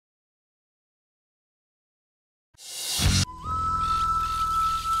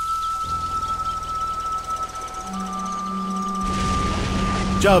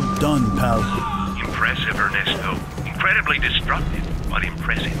Job done, pal. Impressive, Ernesto. Incredibly destructive, but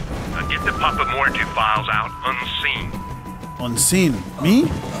impressive. Now get the Papa Muerte files out unseen. Unseen? Me?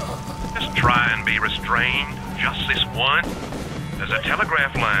 Just try and be restrained, just this one. There's a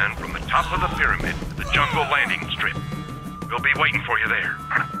telegraph line from the top of the pyramid to the jungle landing strip. We'll be waiting for you there.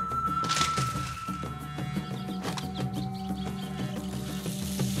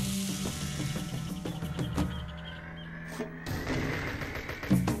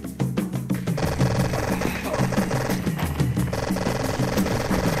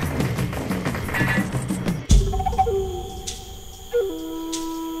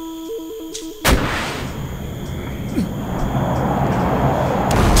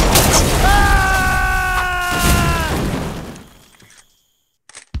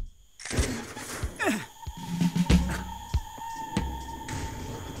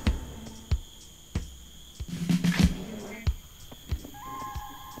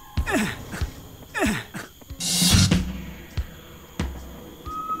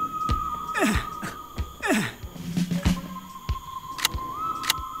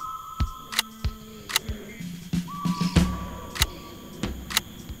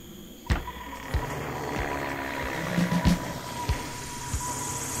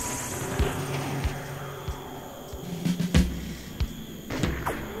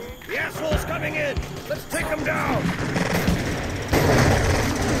 Coming in! Let's take him down!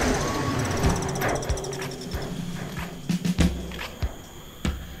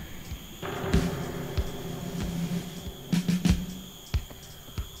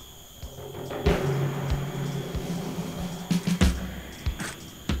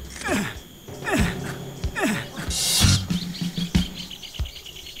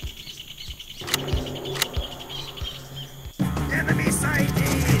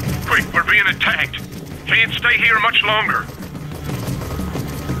 Attacked. Can't stay here much longer.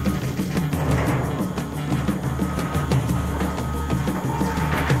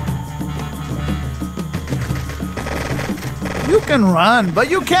 You can run, but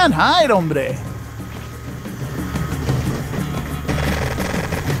you can't hide, hombre.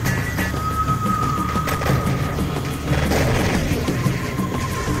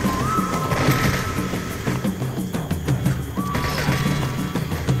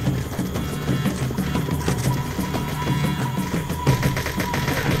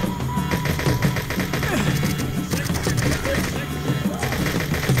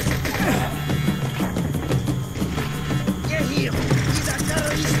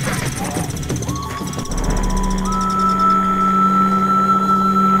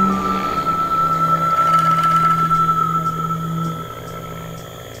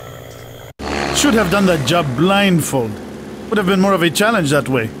 Should have done that job blindfold. Would have been more of a challenge that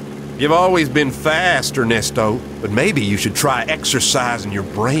way. You've always been fast, Ernesto, but maybe you should try exercising your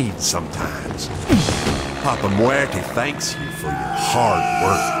brain sometimes. Papa Muerte thanks you for your hard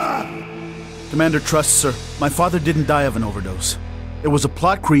work. Commander trusts, sir. My father didn't die of an overdose. It was a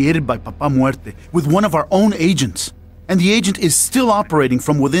plot created by Papa Muerte with one of our own agents. And the agent is still operating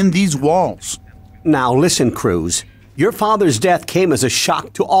from within these walls. Now listen, Cruz. Your father's death came as a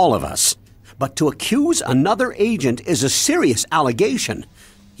shock to all of us. But to accuse another agent is a serious allegation.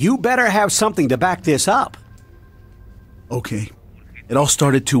 You better have something to back this up. Okay. It all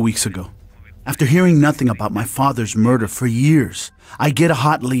started 2 weeks ago. After hearing nothing about my father's murder for years, I get a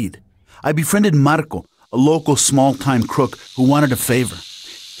hot lead. I befriended Marco, a local small-time crook who wanted a favor.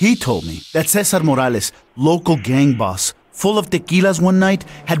 He told me that Cesar Morales, local gang boss, full of tequilas one night,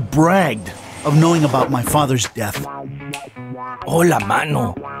 had bragged of knowing about my father's death. Hola,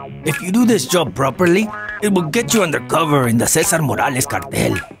 mano. If you do this job properly, it will get you undercover in the Cesar Morales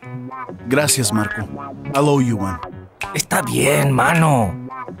cartel. Gracias, Marco. I'll owe you one. Está bien, mano.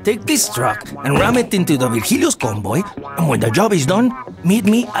 Take this truck and ram it into the Virgilio's convoy, and when the job is done, meet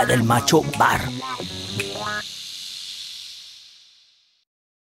me at El Macho Bar.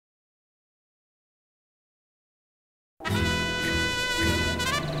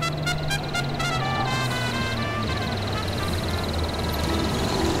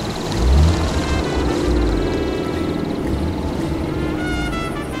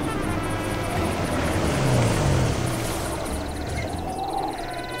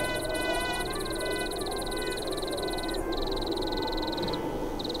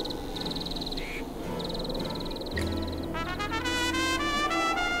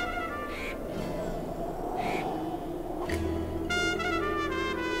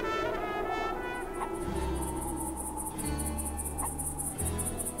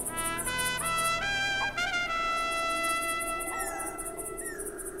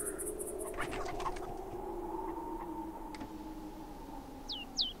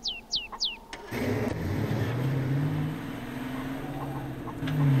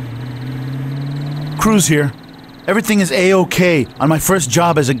 Cruz here. Everything is A-OK on my first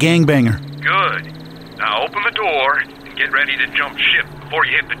job as a gangbanger. Good. Now open the door and get ready to jump ship before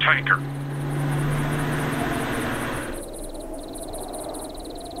you hit the tanker.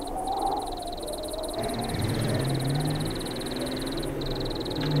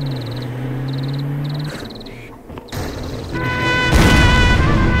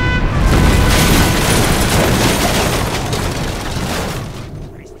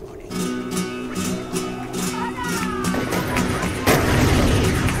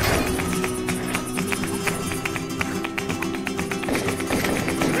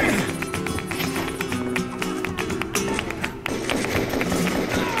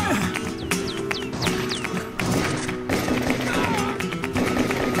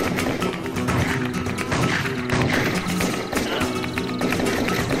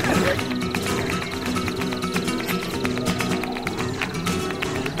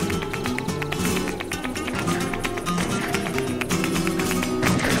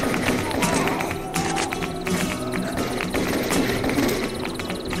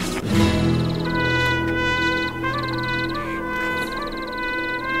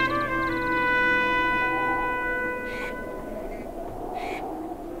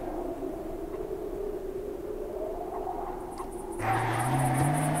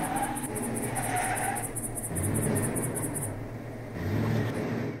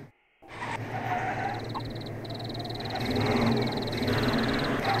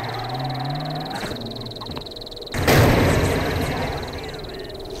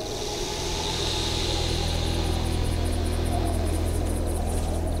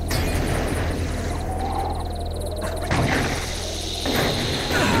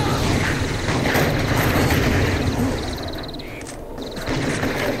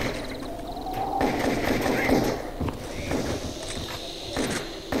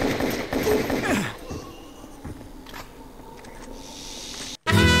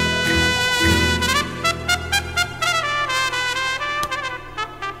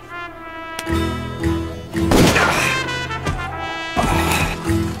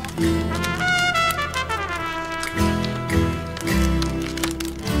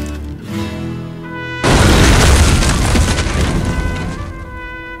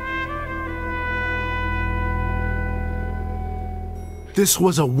 This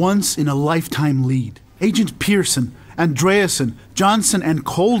was a once-in-a-lifetime lead. Agent Pearson, Andreasen, Johnson, and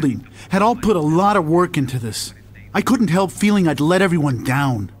Colding had all put a lot of work into this. I couldn't help feeling I'd let everyone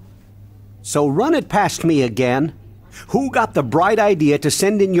down. So run it past me again. Who got the bright idea to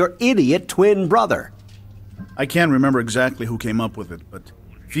send in your idiot twin brother? I can't remember exactly who came up with it, but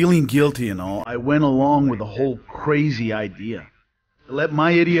feeling guilty and all, I went along with the whole crazy idea. To let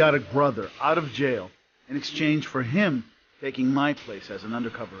my idiotic brother out of jail in exchange for him taking my place as an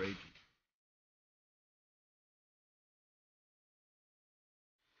undercover agent.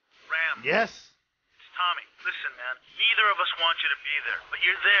 Ram. Yes? It's Tommy. Listen, man. Neither of us want you to be there, but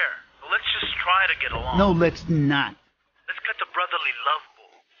you're there. So let's just try to get along. No, let's not. Let's cut the brotherly love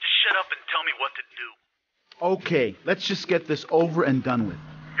bull. Just shut up and tell me what to do. Okay, let's just get this over and done with.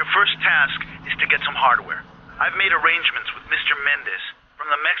 Your first task is to get some hardware. I've made arrangements with Mr. Mendez from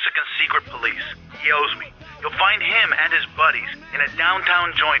the Mexican secret police. He owes me. You'll find him and his buddies in a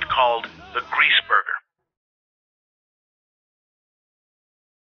downtown joint called the Grease Burger.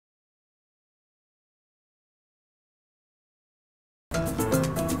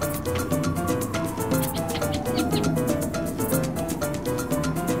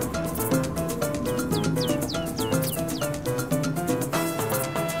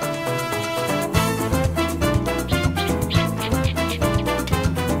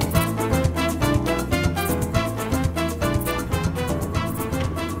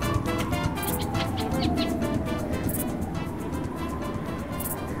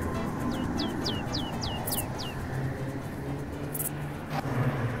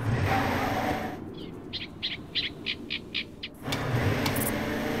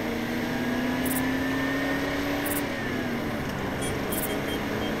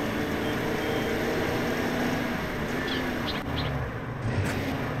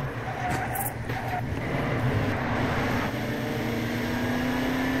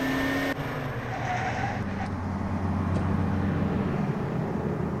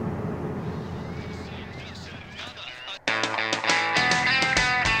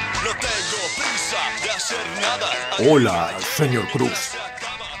 Hola, Señor Cruz.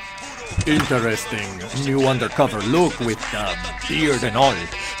 Interesting new undercover look with beard and all.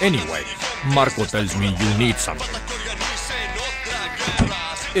 Anyway, Marco tells me you need something.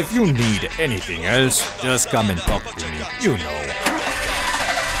 If you need anything else, just come and talk to me, you know.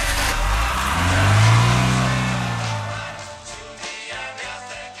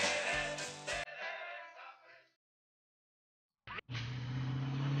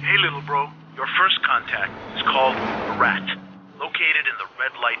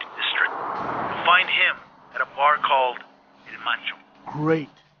 red light district. You'll find him at a bar called El Macho. Great.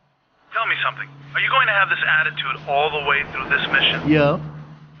 Tell me something. Are you going to have this attitude all the way through this mission? Yeah.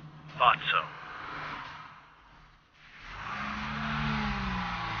 Thought so.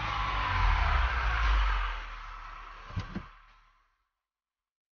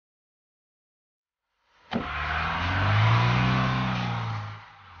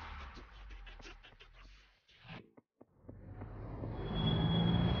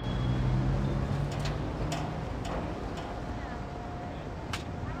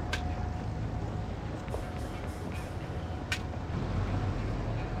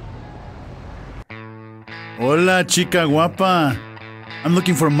 Hola, chica guapa. I'm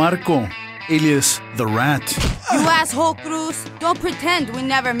looking for Marco, alias the Rat. You asshole, Cruz. Don't pretend we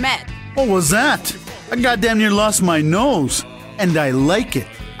never met. What was that? I goddamn near lost my nose. And I like it.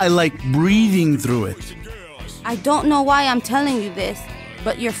 I like breathing through it. I don't know why I'm telling you this,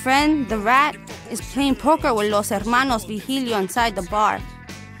 but your friend, the Rat, is playing poker with Los Hermanos Vigilio inside the bar.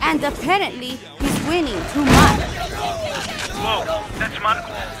 And apparently, he's winning too much. Whoa, that's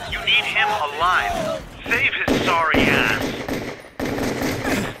Marco. You need him alive. Save his sorry ass.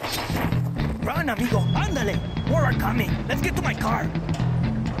 Run, amigo. Ándale. More are coming. Let's get to my car.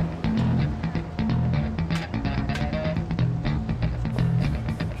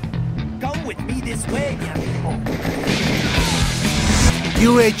 Come with me this way, mi amigo.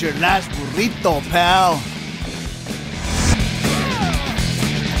 You ate your last burrito, pal.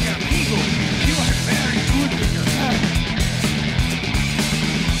 Mi amigo, you are very good with your gun.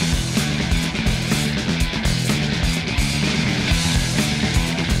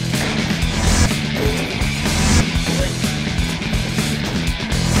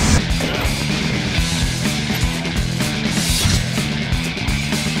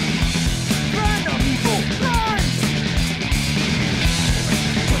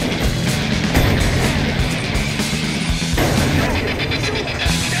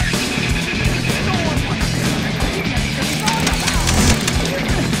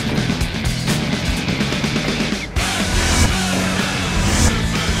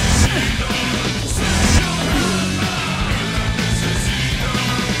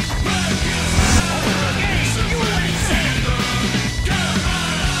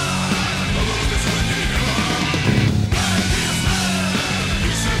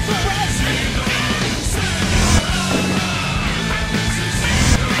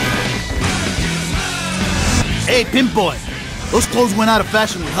 Hey, Pimp Boy. Those clothes went out of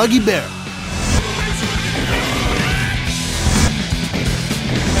fashion with Huggy Bear.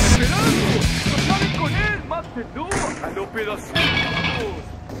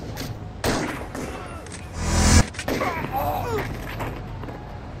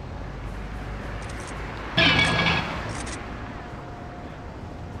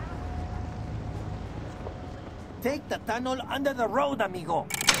 Take the tunnel under the road, amigo.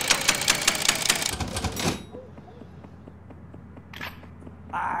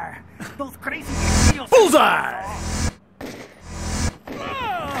 Those crazy videos. Bullseye!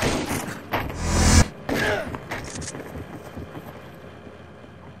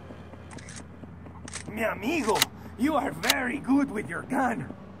 Mi amigo, you are very good with your gun.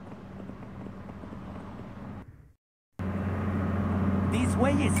 This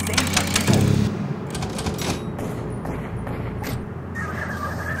way is safe, amigo.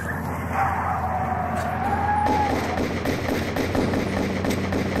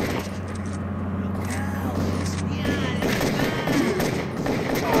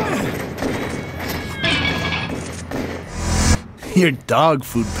 You're dog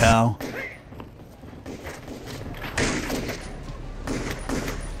food, pal.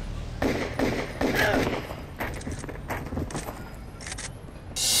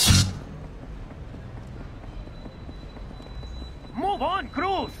 Move on,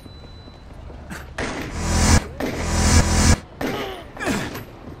 Cruz!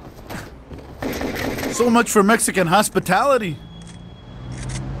 So much for Mexican hospitality.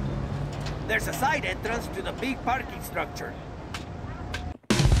 There's a side entrance to the big parking structure.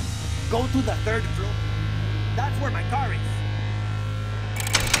 Go to the third floor. That's where my car is.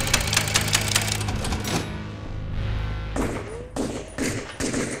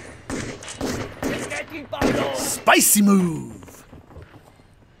 Spicy move.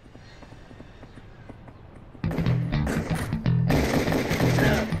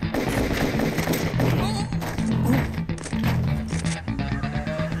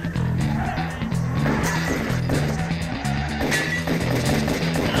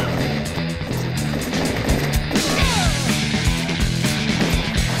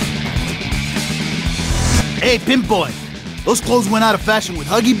 Hey, Pimp Boy. Those clothes went out of fashion with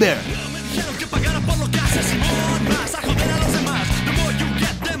Huggy Bear.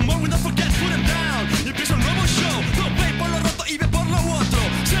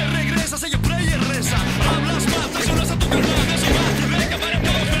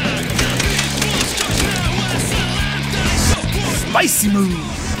 Spicy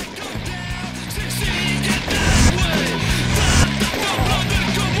move!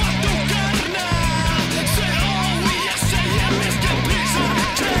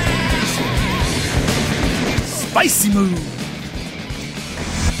 Spicy move!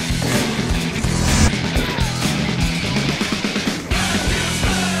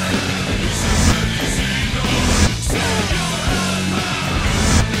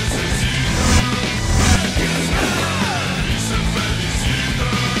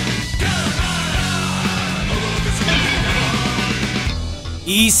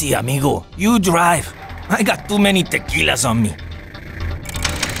 Easy, amigo. You drive. I got too many tequilas on me.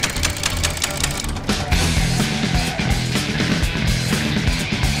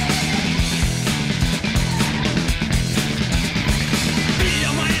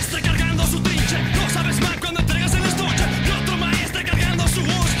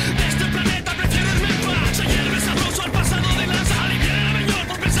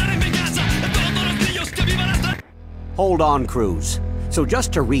 Hold on, Cruz. So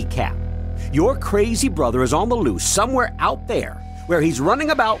just to recap, your crazy brother is on the loose somewhere out there where he's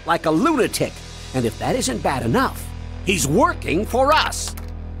running about like a lunatic. And if that isn't bad enough, he's working for us.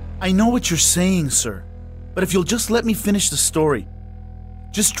 I know what you're saying, sir. But if you'll just let me finish the story.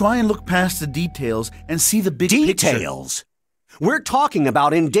 Just try and look past the details and see the big picture. Details? We're talking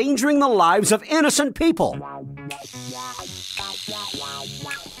about endangering the lives of innocent people.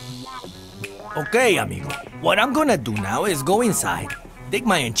 Okay, amigo. What I'm gonna do now is go inside, take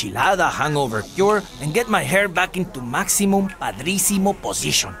my enchilada hangover cure, and get my hair back into maximum padrísimo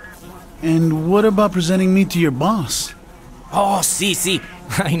position. And what about presenting me to your boss? Oh, sí.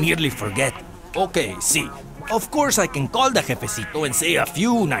 I nearly forget. Okay, sí. Of course I can call the jefecito and say a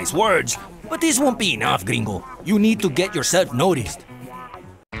few nice words, but this won't be enough, gringo. You need to get yourself noticed.